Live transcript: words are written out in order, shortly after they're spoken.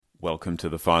Welcome to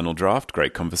the Final Draft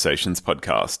Great Conversations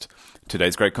podcast.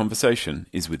 Today's great conversation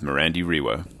is with Mirandy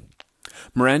Riwo.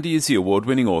 Mirandy is the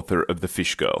award-winning author of The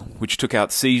Fish Girl, which took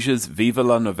out Seiger's Viva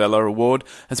la Novella Award,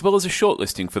 as well as a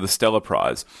shortlisting for the Stella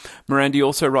Prize. Mirandy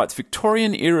also writes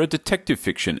Victorian-era detective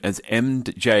fiction as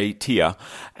M.J. Tia,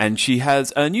 and she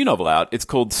has a new novel out. It's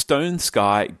called Stone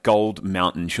Sky Gold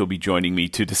Mountain. She'll be joining me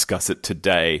to discuss it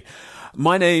today.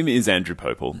 My name is Andrew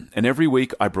Popel, and every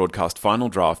week I broadcast Final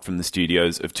Draft from the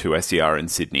studios of 2SER in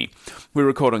Sydney. We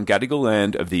record on Gadigal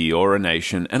land of the Eora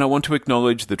Nation, and I want to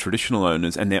acknowledge the traditional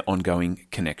owners and their ongoing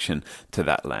connection to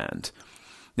that land.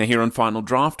 Now, here on Final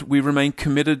Draft, we remain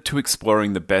committed to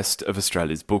exploring the best of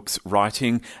Australia's books,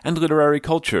 writing, and literary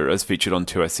culture as featured on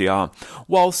 2SER,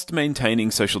 whilst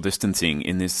maintaining social distancing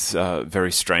in this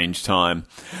very strange time.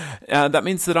 That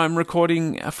means that I'm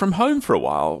recording from home for a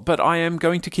while, but I am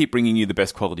going to keep bringing you the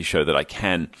best quality show that I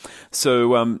can.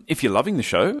 So if you're loving the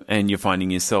show and you're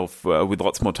finding yourself with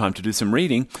lots more time to do some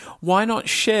reading, why not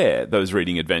share those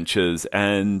reading adventures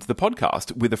and the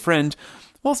podcast with a friend,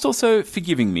 whilst also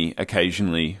forgiving me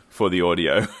occasionally for the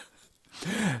audio.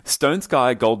 Stone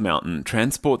Sky Gold Mountain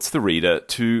transports the reader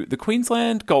to the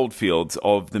Queensland goldfields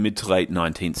of the mid to late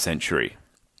 19th century.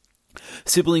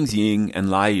 Siblings Ying and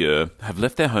Lai Ye have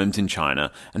left their homes in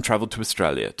China and travelled to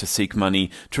Australia to seek money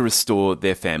to restore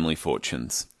their family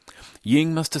fortunes.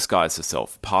 Ying must disguise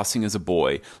herself, passing as a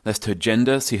boy, lest her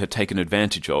gender see her taken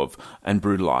advantage of and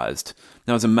brutalised.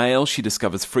 Now, as a male, she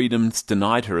discovers freedoms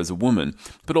denied her as a woman,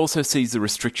 but also sees the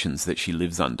restrictions that she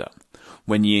lives under.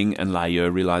 When Ying and Lai Ye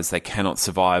realise they cannot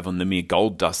survive on the mere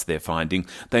gold dust they're finding,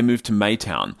 they move to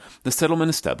Maytown, the settlement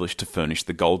established to furnish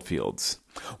the goldfields.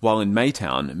 While in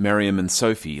Maytown, Miriam and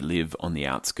Sophie live on the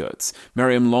outskirts.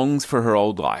 Miriam longs for her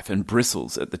old life and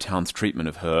bristles at the town's treatment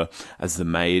of her as the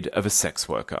maid of a sex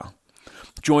worker.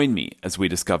 Join me as we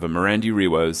discover Mirandy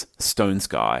Riwo's Stone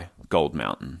Sky Gold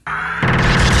Mountain.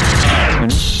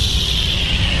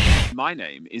 My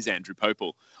name is Andrew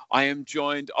Popel. I am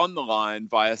joined on the line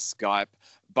via Skype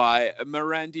by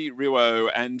Mirandy Riwo,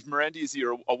 and Mirandy is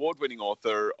the award-winning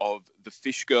author of The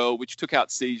Fish Girl, which took out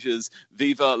Seiger's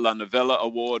Viva la Novella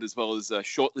Award, as well as a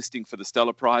shortlisting for the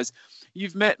Stella Prize.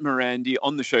 You've met Mirandy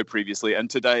on the show previously, and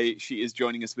today she is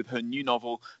joining us with her new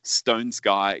novel, Stone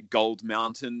Sky Gold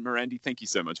Mountain. Mirandy, thank you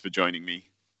so much for joining me.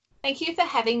 Thank you for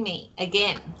having me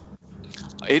again.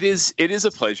 It is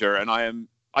a pleasure, and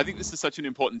I think this is such an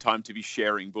important time to be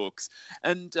sharing books.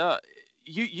 And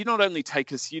you not only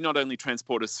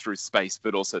transport us through space,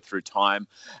 but also through time,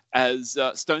 as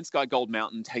Stone Sky Gold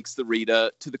Mountain takes the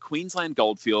reader to the Queensland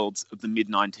goldfields of the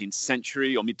mid-19th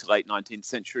century, or mid to late 19th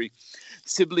century.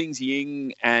 Siblings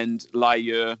Ying and Lai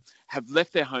Ye have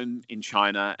left their home in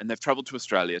China, and they've travelled to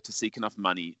Australia to seek enough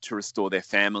money to restore their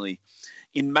family.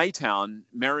 In Maytown,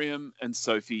 Miriam and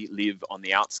Sophie live on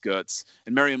the outskirts,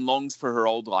 and Miriam longs for her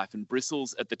old life and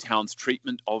bristles at the town's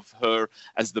treatment of her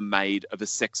as the maid of a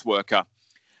sex worker.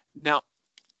 Now,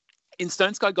 in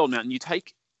Stone Sky Gold Mountain, you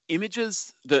take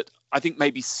images that I think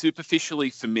may be superficially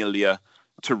familiar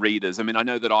to readers. I mean, I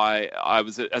know that I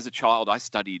was, as a child, I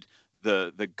studied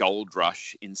the gold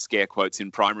rush in scare quotes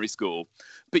in primary school,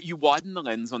 but you widen the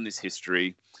lens on this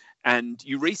history and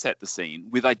you reset the scene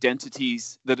with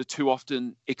identities that are too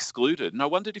often excluded. And I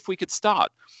wondered if we could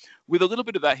start with a little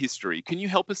bit of that history. Can you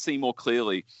help us see more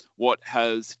clearly what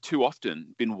has too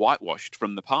often been whitewashed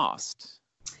from the past?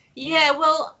 Yeah,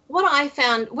 well, what I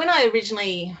found when I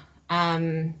originally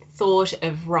thought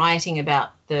of writing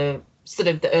about the sort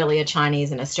of the earlier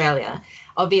Chinese in Australia,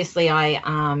 obviously I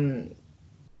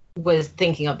was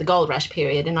thinking of the gold rush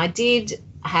period, and I did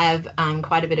have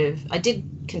I did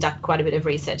conduct quite a bit of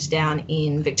research down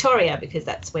in Victoria, because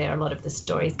that's where a lot of the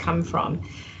stories come from.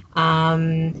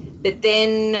 But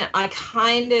then I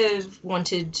kind of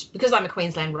wanted, because I'm a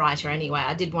Queensland writer anyway,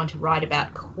 I did want to write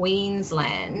about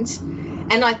Queensland,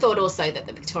 and I thought also that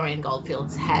the Victorian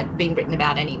goldfields had been written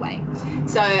about anyway.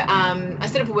 So I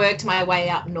sort of worked my way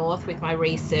up north with my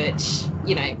research,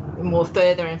 more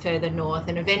further and further north,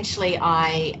 and eventually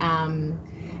I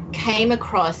came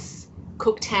across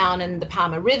Cooktown and the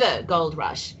Palmer River Gold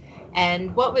Rush.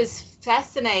 And what was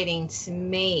fascinating to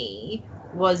me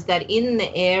was that in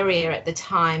the area at the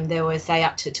time, there were, say,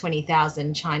 up to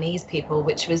 20,000 Chinese people,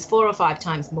 which was 4 or 5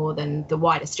 times more than the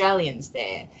white Australians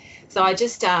there. So I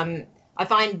just, I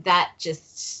find that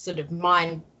just sort of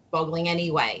mind-boggling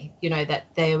anyway, that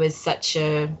there was such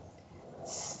a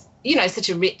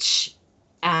rich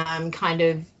kind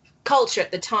of culture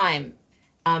at the time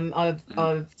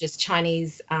of just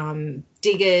Chinese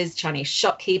diggers, Chinese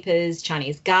shopkeepers,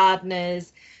 Chinese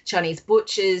gardeners, Chinese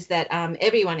butchers, that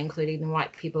everyone, including the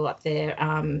white people up there,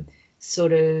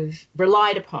 sort of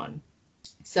relied upon.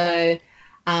 So,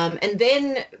 and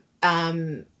then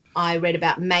I read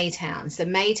about Maytown. So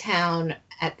Maytown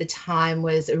at the time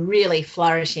was a really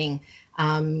flourishing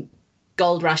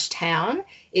gold rush town.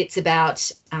 It's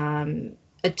about a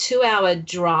 2-hour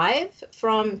drive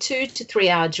from 2 to 3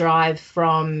 hour drive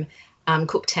from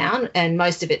Cooktown, and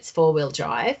most of it's 4-wheel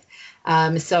drive.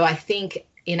 So I think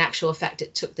in actual fact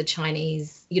it took the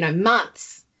Chinese,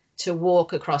 months to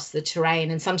walk across the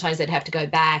terrain, and sometimes they'd have to go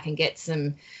back and get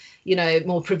some,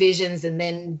 more provisions and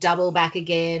then double back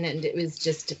again, and it was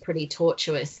just pretty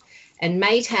tortuous. And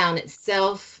Maytown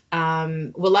itself,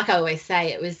 like I always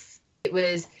say, it was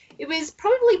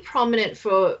probably prominent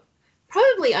for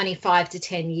probably only 5 to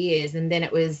 10 years, and then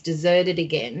it was deserted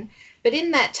again. But in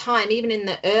that time, even in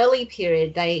the early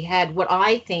period, they had what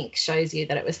I think shows you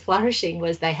that it was flourishing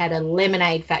was they had a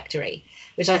lemonade factory,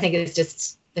 which I think is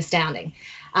just astounding.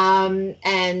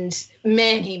 And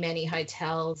many, many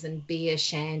hotels and beer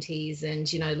shanties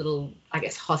and, little, I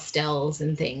guess, hostels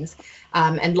and things,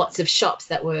 and lots of shops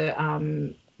that were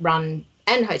run,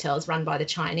 and hotels run by the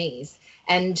Chinese.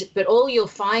 But all you'll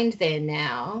find there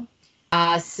now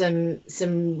are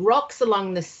some rocks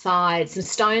along the side, some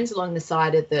stones along the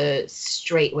side of the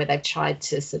street where they've tried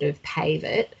to sort of pave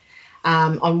it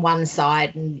on one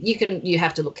side, and you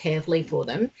have to look carefully for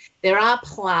them. There are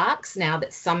plaques now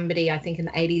that somebody, I think in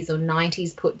the 80s or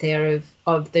 90s, put there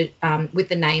of the with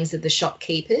the names of the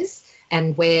shopkeepers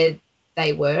and where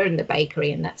they were, and the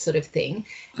bakery and that sort of thing.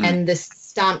 And the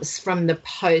stumps from the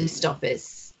post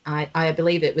office, I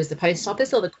believe it was the post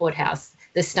office or the courthouse,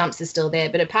 the stumps are still there.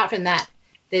 But apart from that,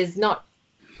 there's not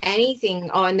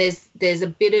anything. Oh, and there's a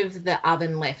bit of the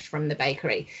oven left from the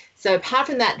bakery. So apart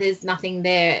from that, there's nothing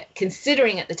there,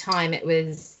 considering at the time it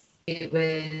was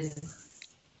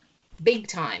big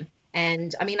time.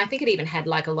 And I mean, I think it even had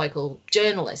like a local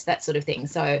journalist, that sort of thing.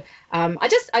 So I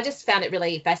just found it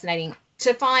really fascinating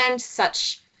to find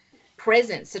such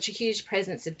a huge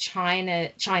presence of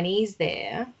Chinese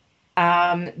there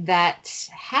that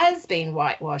has been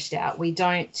whitewashed out. We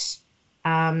don't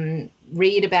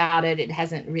read about it.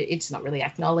 It's not really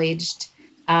acknowledged.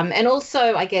 And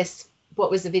also, I guess what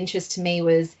was of interest to me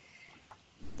was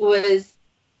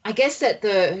I guess that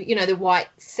the white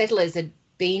settlers had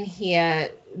been here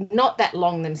not that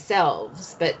long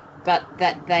themselves, but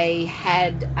that they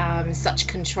had such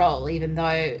control, even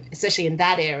though, especially in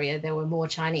that area, there were more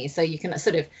Chinese. So you can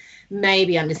sort of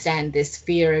maybe understand this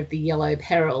fear of the yellow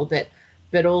peril,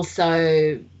 but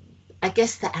also, I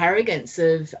guess, the arrogance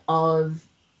of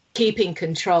keeping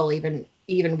control, even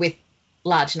with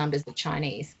large numbers of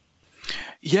Chinese.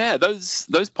 Yeah, those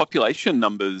population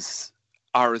numbers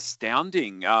are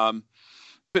astounding.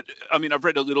 But I mean, I've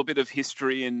read a little bit of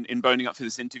history in boning up for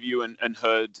this interview and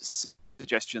heard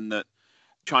suggestion that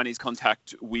Chinese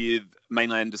contact with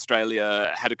mainland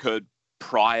Australia had occurred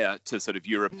prior to sort of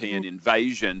European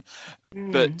invasion.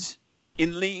 But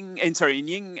in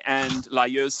Ying and Lai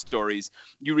Yu's stories,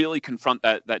 you really confront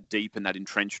that deep and that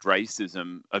entrenched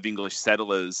racism of English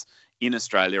settlers in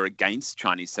Australia against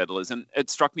Chinese settlers. And it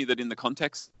struck me that in the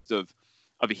context of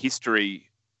a history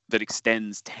that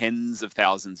extends tens of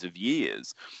thousands of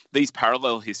years, these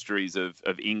parallel histories of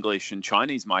English and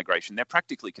Chinese migration, they're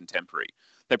practically contemporary.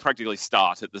 They practically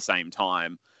start at the same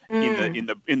time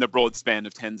in the broad span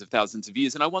of tens of thousands of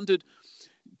years. And I wondered,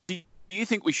 do you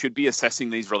think we should be assessing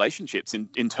these relationships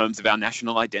in terms of our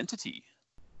national identity?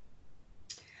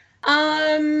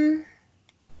 I'm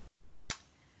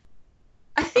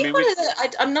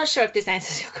not sure if this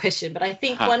answers your question, but I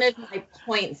think one of my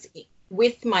points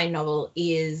with my novel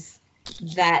is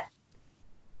that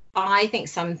I think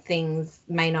some things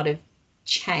may not have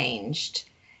changed.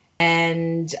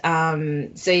 And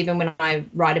so even when I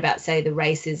write about, say, the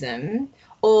racism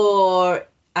or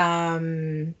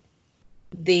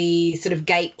the sort of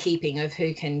gatekeeping of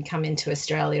who can come into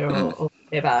Australia or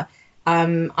whatever,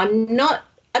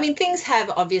 things have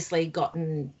obviously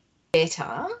gotten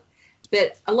better,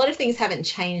 but a lot of things haven't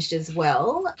changed as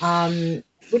well,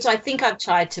 which I think I've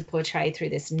tried to portray through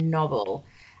this novel.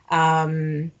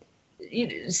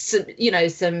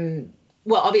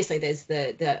 Well, obviously there's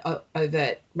the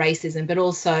overt racism, but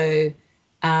also,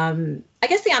 I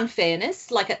guess, the unfairness.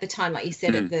 Like at the time, like you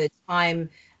said, at the time,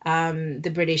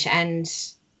 the British and,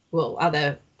 well,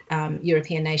 other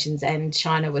European nations and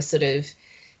China were sort of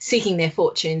seeking their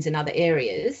fortunes in other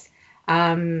areas.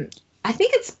 I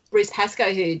think it's Bruce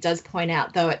Pascoe who does point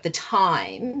out, though, at the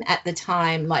time,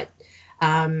 like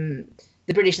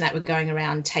the British and that were going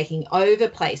around taking over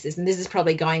places, and this is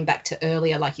probably going back to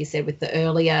earlier, like you said, with the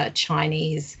earlier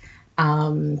Chinese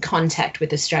contact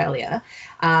with Australia.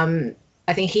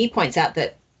 I think he points out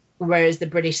that whereas the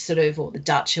British or the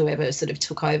Dutch, whoever, sort of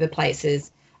took over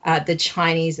places, the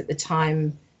Chinese at the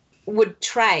time would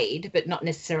trade, but not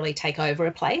necessarily take over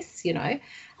a place, you know.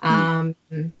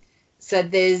 So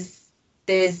there's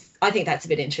I think that's a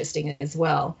bit interesting as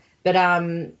well. But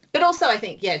also I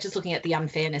think, yeah, just looking at the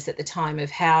unfairness at the time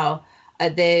of how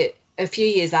a few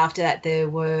years after that there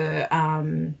were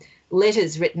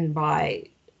letters written by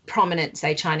prominent,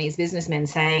 say, Chinese businessmen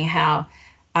saying how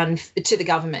to the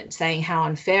government, saying how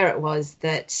unfair it was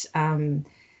that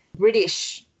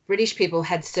British people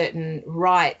had certain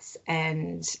rights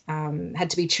and had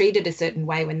to be treated a certain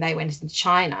way when they went into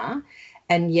China,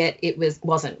 and yet it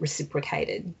wasn't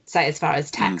reciprocated, say, as far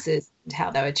as taxes and how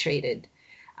they were treated.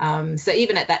 So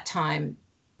even at that time,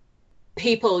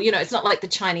 people, you know, it's not like the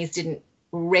Chinese didn't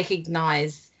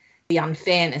recognize the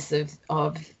unfairness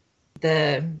of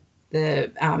the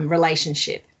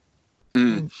relationship.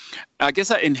 I guess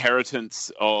that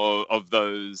inheritance of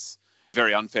those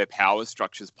very unfair power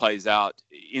structures plays out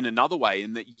in another way,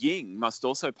 in that Ying must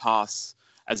also pass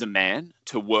as a man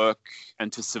to work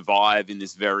and to survive in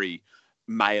this very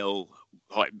male,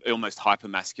 like almost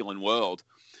hyper-masculine world.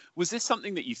 Was this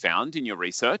something that you found in your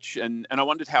research? And I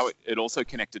wondered how it also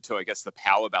connected to, I guess, the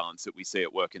power balance that we see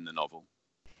at work in the novel.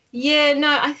 Yeah,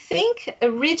 no, I think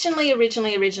originally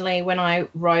when I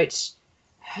wrote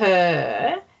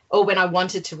her, or when I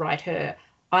wanted to write her,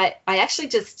 I actually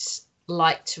just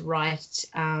like to write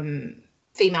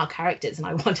female characters, and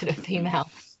I wanted a female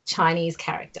Chinese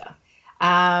character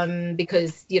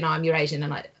because, you know, I'm Eurasian,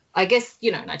 and I guess,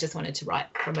 you know, and I just wanted to write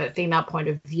from a female point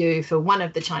of view for one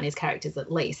of the Chinese characters at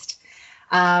least.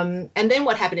 And then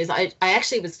what happened is I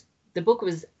actually the book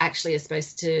was actually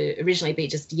supposed to originally be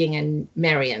just Ying and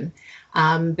Miriam,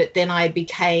 but then I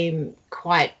became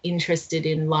quite interested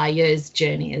in Lai Ye's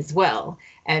journey as well,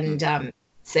 and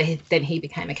so then he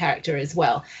became a character as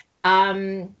well.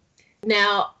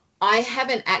 Now, I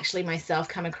haven't actually myself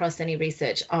come across any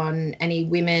research on any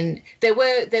women. There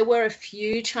were a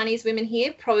few Chinese women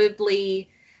here, probably.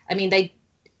 I mean,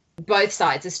 both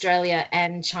sides, Australia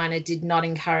and China, did not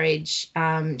encourage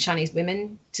Chinese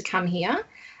women to come here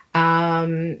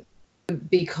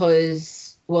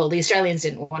because, well, the Australians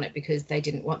didn't want it because they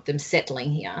didn't want them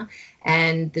settling here,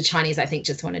 and the Chinese, I think,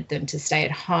 just wanted them to stay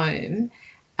at home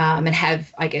and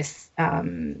have, I guess,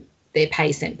 their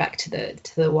pay sent back to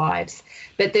the wives.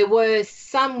 But there were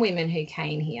some women who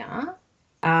came here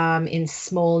in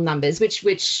small numbers,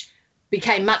 which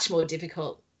became much more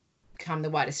difficult come the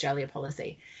White Australia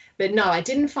policy. But no, I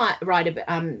didn't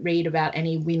read about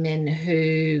any women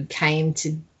who came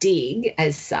to dig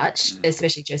as such,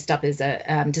 especially dressed up as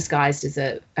disguised as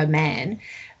a man.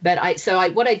 But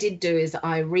what I did do is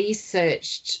I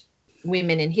researched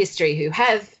women in history who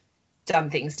have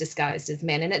done things disguised as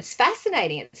men, and it's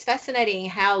fascinating. It's fascinating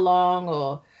how long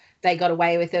or they got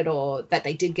away with it, or that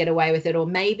they did get away with it, or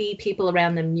maybe people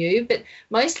around them knew, but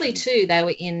mostly too they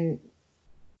were in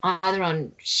either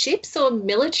on ships or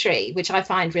military, which I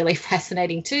find really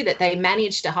fascinating too, that they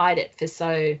managed to hide it for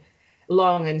so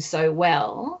long and so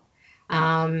well.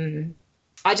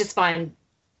 I just find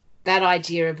that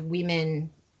idea of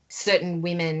certain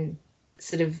women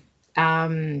sort of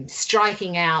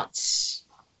striking out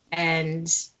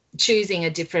and choosing a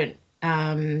different,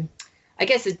 I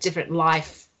guess, a different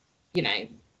life, you know,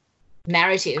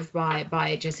 narrative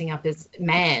by dressing up as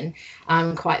man,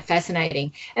 quite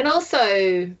fascinating. And also,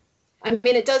 I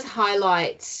mean, it does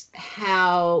highlight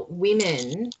how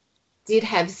women did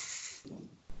have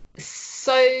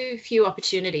so few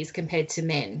opportunities compared to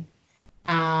men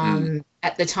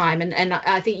at the time. And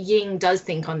I think Ying does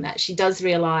think on that. She does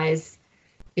realise,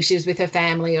 if she was with her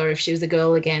family or if she was a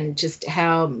girl again, just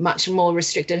how much more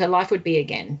restricted her life would be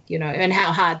again, you know, and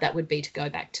how hard that would be to go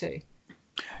back to.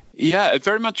 Yeah, it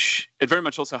very much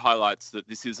also highlights that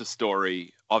this is a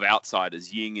story of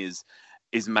outsiders. Ying is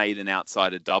made an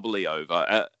outsider doubly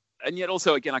over. And yet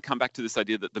also, again, I come back to this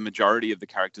idea that the majority of the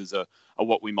characters are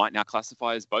what we might now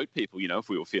classify as boat people. You know, if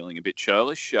we were feeling a bit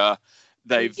churlish,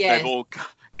 they've all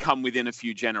come within a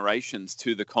few generations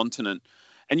to the continent.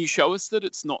 And you show us that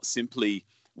it's not simply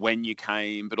when you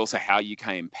came, but also how you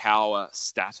came. Power,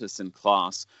 status, and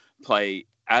class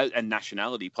and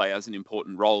nationality play as an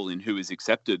important role in who is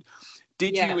accepted.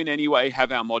 Did you in any way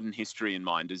have our modern history in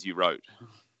mind as you wrote?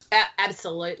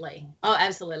 Absolutely. Oh,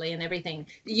 absolutely. And everything.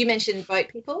 You mentioned boat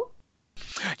people?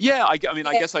 Yeah, I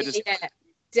guess I just... Yeah,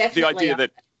 definitely. The idea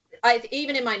that...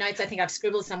 even in my notes, I think I've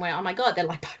scribbled somewhere, oh my God, they're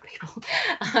like boat people.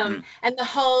 And the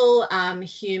whole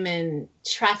human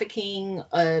trafficking,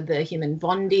 the human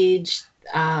bondage,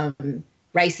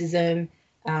 racism,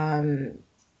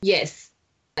 yes,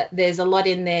 there's a lot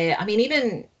in there. I mean,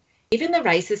 even the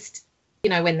racist, you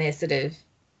know, when they're sort of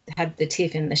had the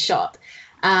tiff in the shop,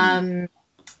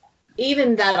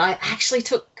 even that I actually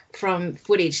took from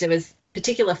footage. There was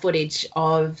particular footage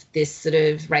of this sort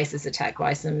of racist attack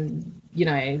by some,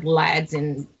 lads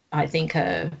in, I think,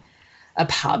 a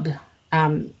pub.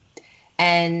 And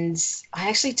I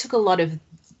actually took a lot of,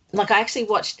 I actually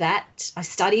watched that. I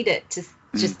studied it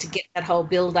just to get that whole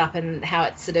build up and how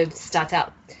it sort of starts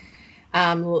out,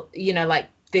 like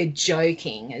they're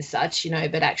joking as such,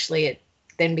 but actually it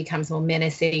then becomes more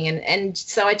menacing. And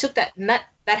so I took that, and that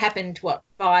happened,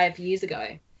 5 years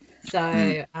ago.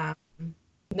 So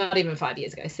not even 5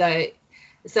 years ago.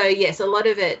 So yes, a lot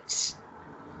of it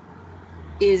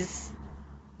is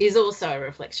also a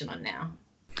reflection on now.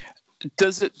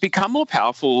 Does it become more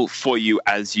powerful for you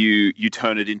as you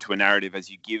turn it into a narrative,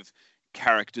 as you give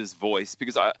characters voice?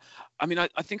 Because I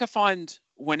think I find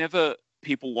whenever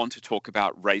people want to talk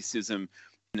about racism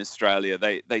in Australia,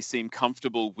 they seem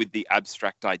comfortable with the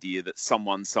abstract idea that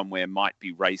someone somewhere might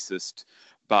be racist,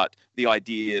 but the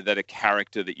idea that a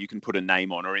character that you can put a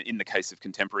name on, or in the case of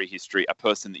contemporary history, a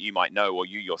person that you might know or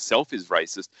you yourself is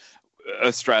racist,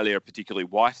 Australia, particularly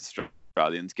white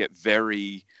Australians, get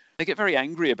very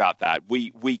angry about that.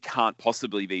 We can't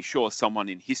possibly be sure someone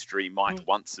in history might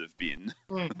once have been.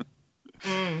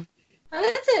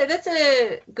 That's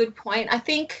a good point. I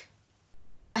think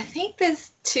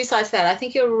there's two sides to that. I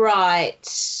think you're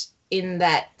right in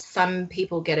that some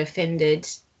people get offended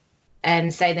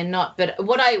and say they're not. But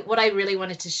what I really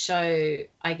wanted to show,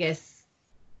 I guess,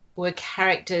 were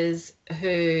characters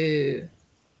who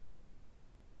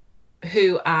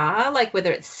are, like,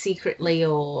 whether it's secretly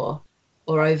or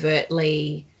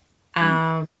overtly,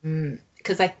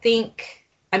 because I think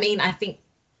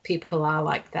people are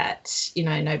like that.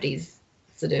 Nobody's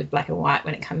sort of black and white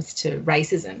when it comes to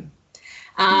racism.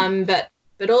 But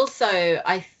also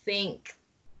I think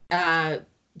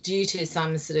due to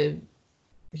some sort of,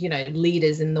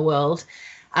 leaders in the world,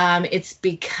 it's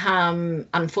become,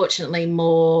 unfortunately,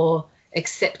 more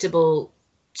acceptable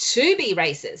to be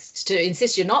racist, to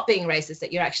insist you're not being racist,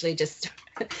 that you're actually just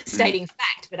stating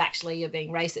fact, but actually you're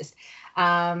being racist,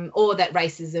 or that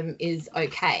racism is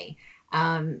okay.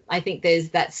 I think there's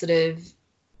that sort of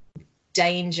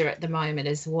danger at the moment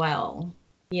as well.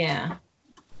 Yeah.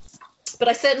 But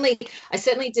I certainly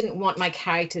didn't want my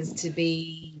characters to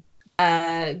be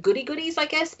goody goodies, I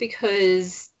guess,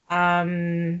 because,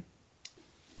 I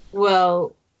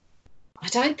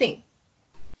don't think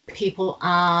people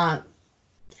are.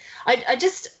 I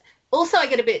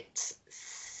get a bit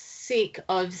sick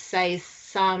of, say,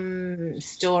 some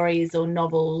stories or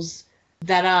novels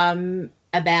that are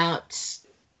about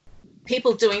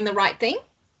people doing the right thing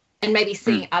and maybe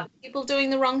seeing other people doing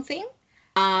the wrong thing.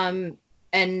 And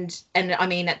I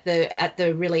mean, at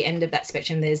the really end of that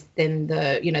spectrum, there's then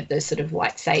the sort of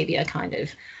white savior kind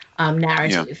of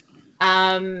narrative.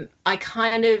 Yeah. I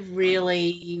kind of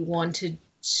really wanted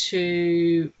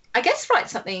to, I guess, write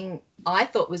something I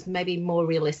thought was maybe more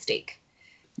realistic.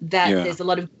 There's a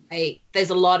lot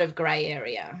of grey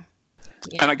area.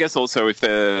 Yeah. And I guess also if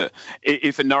a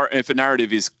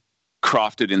narrative is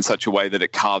crafted in such a way that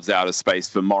it carves out a space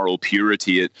for moral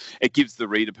purity, it gives the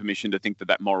reader permission to think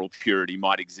that moral purity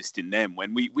might exist in them,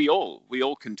 when we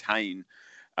all contain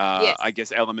yes. I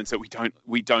guess elements that we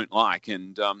don't like,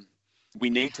 and we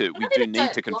do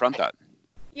need to confront that.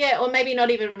 Yeah, or maybe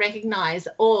not even recognize,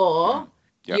 or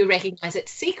you recognize it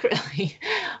secretly.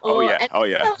 I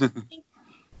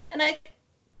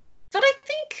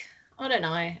don't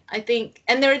know. I think,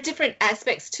 and there are different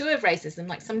aspects too of racism.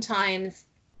 Like sometimes,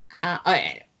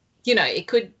 it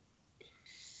could.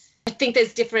 I think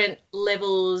there's different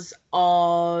levels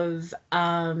of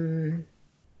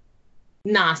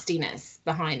nastiness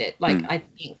behind it. Like I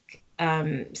think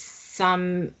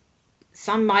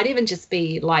some might even just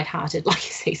be lighthearted, like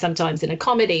you see sometimes in a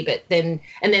comedy. But then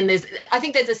there's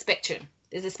a spectrum.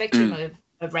 There's a spectrum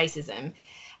of racism.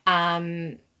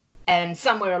 And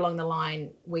somewhere along the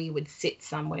line, we would sit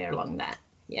somewhere along that.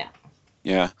 Yeah.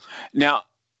 Yeah. Now,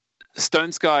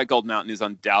 Stone Sky Gold Mountain is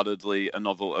undoubtedly a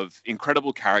novel of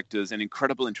incredible characters and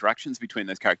incredible interactions between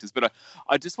those characters. But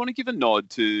I just want to give a nod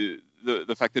to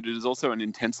the fact that it is also an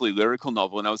intensely lyrical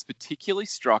novel. And I was particularly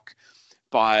struck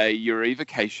by your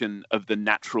evocation of the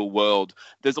natural world.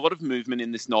 There's a lot of movement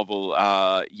in this novel.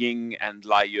 Ying and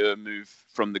Lai Ye move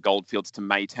from the goldfields to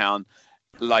Maytown.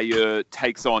 Lai Ye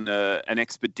takes on an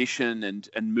expedition and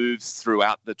moves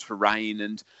throughout the terrain.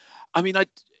 And I mean,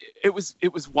 it was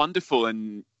wonderful.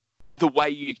 And the way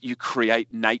you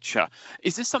create nature.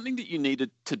 Is this something that you needed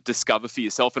to discover for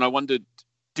yourself? And I wondered,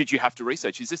 did you have to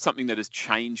research? Is this something that has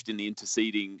changed in the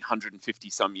interceding 150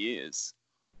 some years?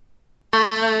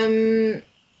 The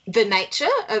nature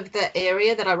of the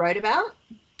area that I wrote about?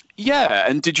 Yeah,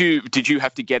 and did you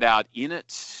have to get out in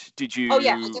it? Did Oh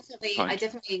yeah, you I find?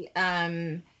 definitely.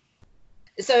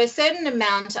 So a certain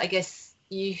amount, I guess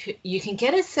you can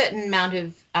get a certain amount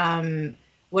of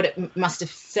what it must have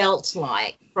felt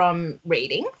like from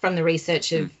reading from the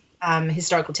research Mm, of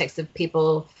historical texts of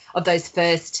people of those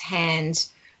first-hand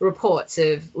reports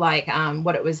of like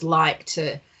what it was like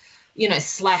to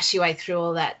slash your way through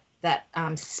all that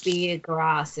spear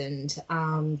grass and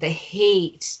the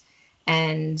heat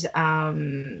and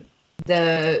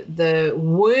the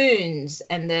wounds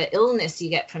and the illness you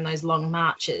get from those long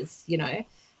marches. mm,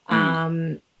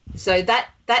 Um, so that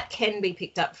can be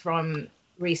picked up from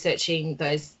researching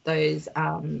those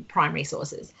primary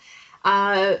sources.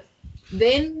 Uh,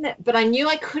 but I knew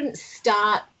I couldn't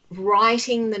start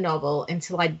writing the novel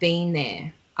until I'd been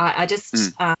there. I mm.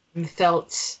 just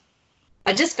felt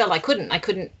I just felt I couldn't. I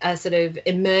couldn't sort of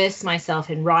immerse myself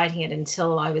in writing it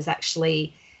until I was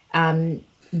actually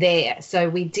there. So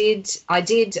we did. I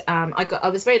did. I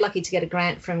was very lucky to get a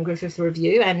grant from Griffith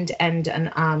Review and an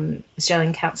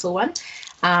Australian Council one.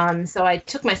 So I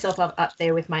took myself up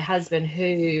there with my husband,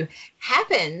 who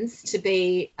happens to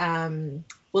be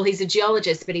well, he's a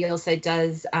geologist, but he also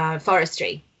does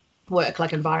forestry work,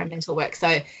 like environmental work.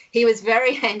 So he was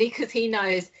very handy because he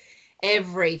knows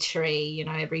every tree,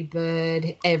 every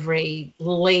bird, every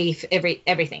leaf,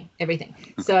 everything.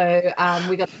 So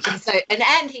we got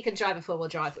and he can drive a 4-wheel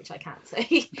drive, which I can't. So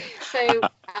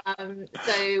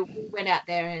so we went out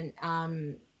there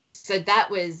and so that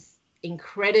was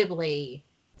incredibly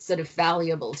sort of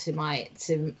valuable to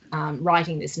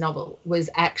writing this novel was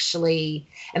actually,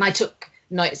 and I took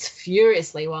notes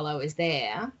furiously while I was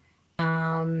there.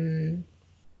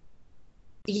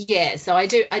 Yeah, so I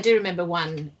do remember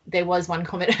there was one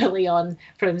comment early on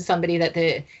from somebody that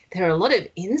there are a lot of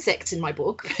insects in my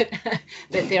book,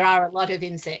 but there are a lot of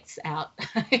insects out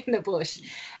in the bush.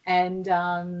 And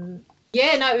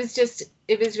yeah, no,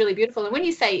 it was really beautiful. And when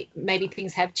you say maybe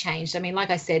things have changed, I mean, like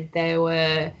I said,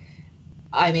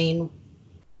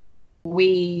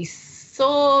 we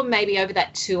saw maybe over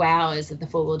that 2 hours of the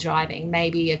 4-wheel driving,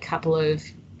 maybe a couple of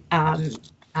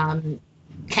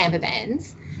camper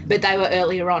vans, but they were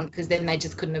earlier on because then they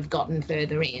just couldn't have gotten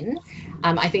further in.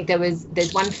 I think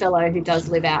there's one fellow who does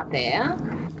live out there,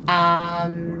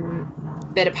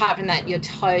 but apart from that, you're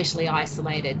totally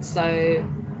isolated. So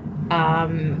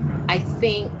I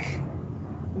think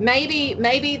maybe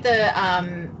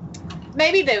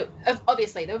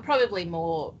obviously there were probably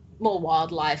more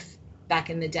wildlife back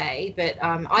in the day, but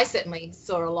I certainly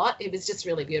saw a lot. It was just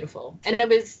really beautiful, and it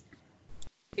was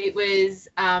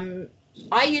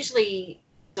I usually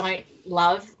don't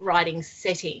love writing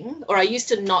setting, or I used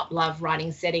to not love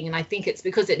writing setting, and I think it's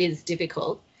because it is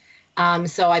difficult.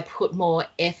 So I put more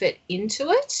effort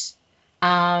into it.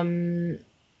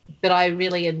 But I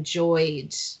really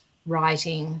enjoyed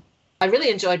writing. I really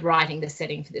enjoyed writing the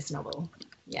setting for this novel.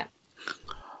 Yeah.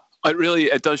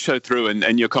 It does show through,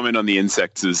 and your comment on the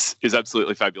insects is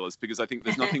absolutely fabulous, because I think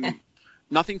there's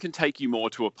nothing can take you more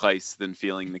to a place than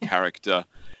feeling the character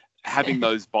having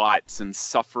those bites and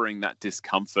suffering that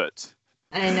discomfort.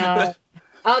 I know.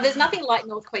 Oh, there's nothing like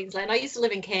North Queensland. I used to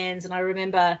live in Cairns, and I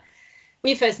remember when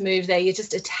you first moved there, you're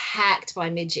just attacked by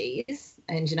midgies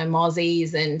and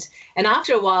mozzies, and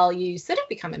after a while you sort of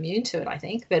become immune to it, I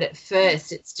think. But at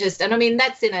first it's just, and I mean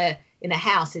that's in a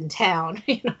house in town,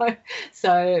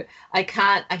 So I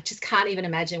just can't even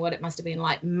imagine what it must have been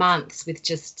like months with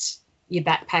just your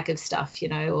backpack of stuff,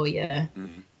 or your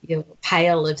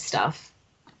pail of stuff.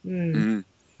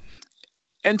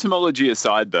 Entomology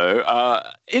aside, though,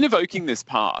 in evoking this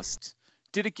past,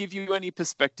 did it give you any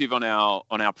perspective on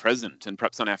our present and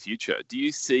perhaps on our future? Do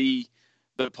you see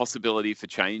the possibility for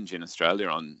change in Australia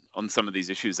on some of these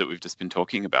issues that we've just been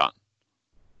talking about?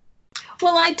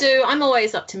 Well, I do. I'm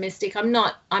always optimistic. I'm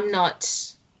not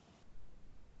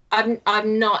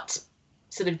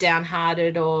sort of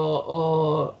downhearted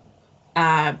or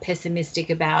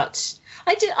pessimistic about.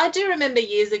 I do remember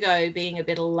years ago being a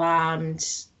bit alarmed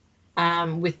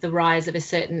with the rise of a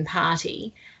certain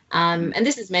party, and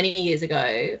this is many years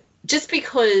ago. Just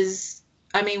because,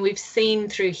 I mean, we've seen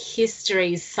through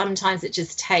history, sometimes it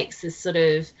just takes this sort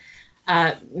of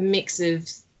mix of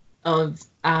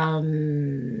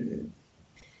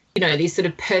these sort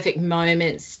of perfect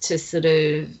moments to sort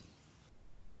of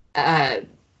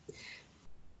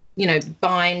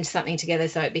bind something together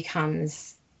so it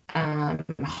becomes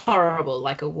horrible,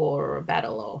 like a war or a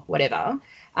battle or whatever.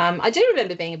 I do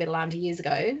remember being a bit alarmed years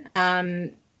ago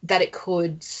that it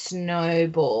could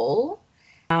snowball.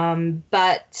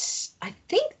 But I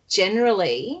think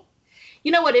generally,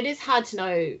 it is hard to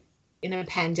know in a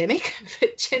pandemic,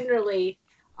 but generally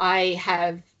I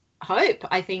have hope.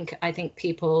 I think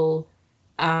people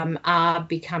are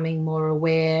becoming more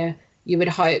aware. You would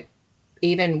hope,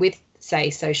 even with, say,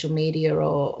 social media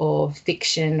or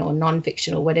fiction or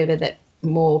non-fiction or whatever, that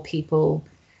more people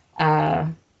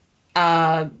are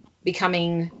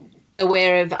becoming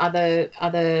aware of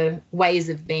other ways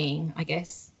of being, I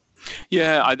guess.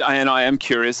 Yeah, I am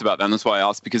curious about that. And that's why I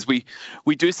asked, because we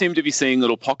do seem to be seeing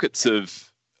little pockets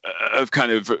of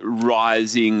kind of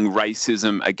rising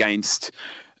racism against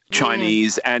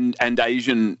Chinese and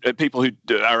Asian people who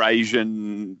are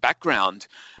Asian background,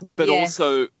 but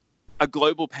also a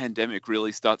global pandemic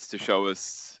really starts to show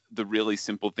us the really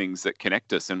simple things that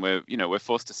connect us, and we're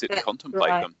forced to sit and contemplate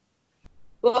them.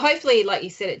 Well, hopefully, like you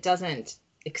said, it doesn't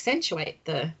accentuate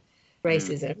the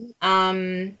racism.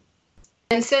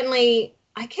 And certainly,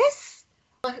 I guess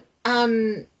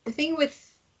the thing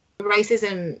with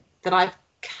racism that I've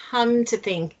come to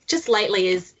think just lately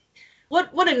is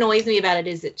what annoys me about it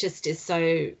is it just is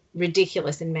so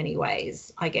ridiculous in many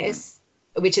ways, I guess,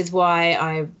 which is why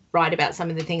I write about some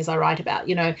of the things I write about,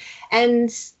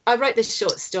 And I wrote this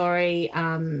short story,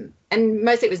 and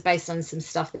mostly it was based on some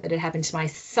stuff that had happened to my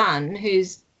son,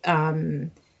 who's,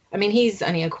 he's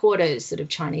only a quarter sort of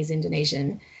Chinese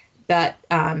Indonesian, but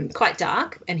quite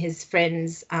dark, and his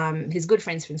friends, his good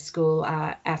friends from school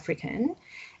are African,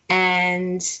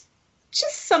 and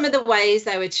just some of the ways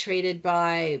they were treated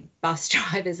by bus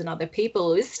drivers and other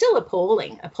people is still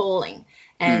appalling,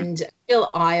 and still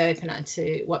eye-opener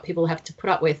to what people have to put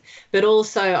up with. But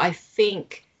also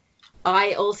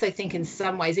I also think in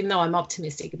some ways, even though I'm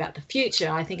optimistic about the future,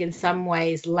 I think in some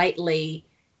ways lately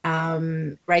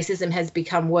racism has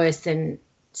become worse than,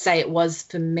 say, it was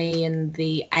for me in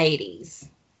the 80s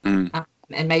and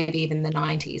maybe even the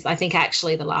 90s. I think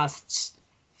actually the last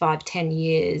 5-10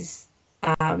 years,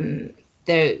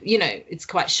 it's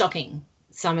quite shocking,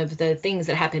 some of the things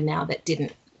that happen now that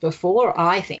didn't before,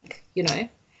 I think.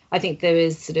 I think there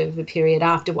was sort of a period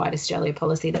after White Australia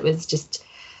policy that was just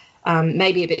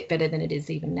maybe a bit better than it is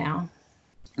even now.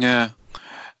 Yeah.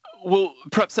 Well,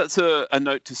 perhaps that's a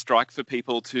note to strike for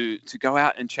people to go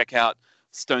out and check out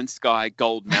Stone Sky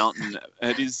Gold Mountain.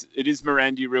 It is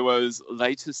Mirandy Riwo's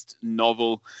latest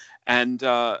novel, and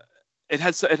it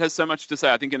has so much to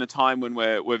say. I think in a time when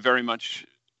we're very much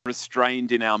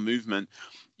restrained in our movement,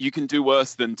 you can do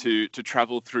worse than to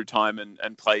travel through time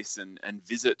and place and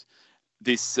visit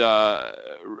this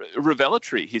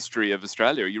revelatory history of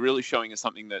Australia. You're really showing us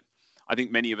something that I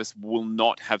think many of us will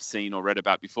not have seen or read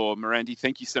about before. Mirandy,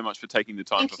 thank you so much for taking the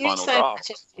time for Final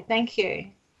Draft. Thank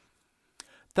you.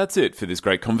 That's it for this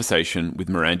great conversation with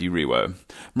Mirandy Riwo.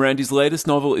 Mirandy's latest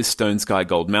novel is Stone Sky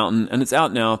Gold Mountain, and it's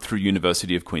out now through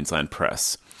University of Queensland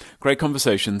Press. Great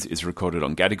Conversations is recorded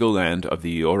on Gadigal land of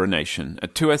the Eora Nation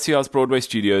at 2SER's Broadway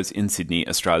studios in Sydney,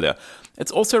 Australia.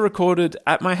 It's also recorded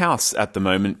at my house at the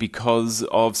moment because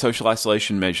of social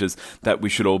isolation measures that we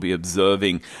should all be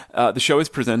observing. The show is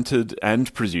presented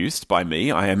and produced by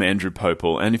me. I am Andrew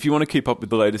Popel, and if you want to keep up with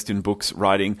the latest in books,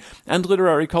 writing, and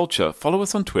literary culture, follow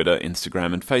us on Twitter,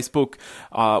 Instagram, and Facebook.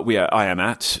 I am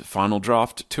at Final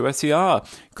Draft 2SER.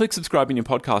 Click subscribe in your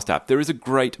podcast app. There is a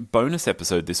great bonus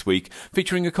episode this week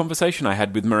featuring a conversation I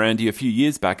had with Mirandy a few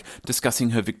years back discussing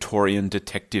her Victorian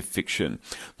detective fiction.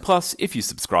 Plus, if you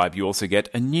subscribe, you also get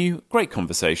a new great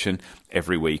conversation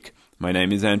every week. My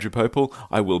name is Andrew Popel.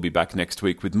 I will be back next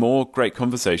week with more great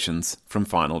conversations from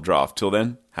Final Draft. Till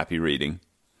then, happy reading.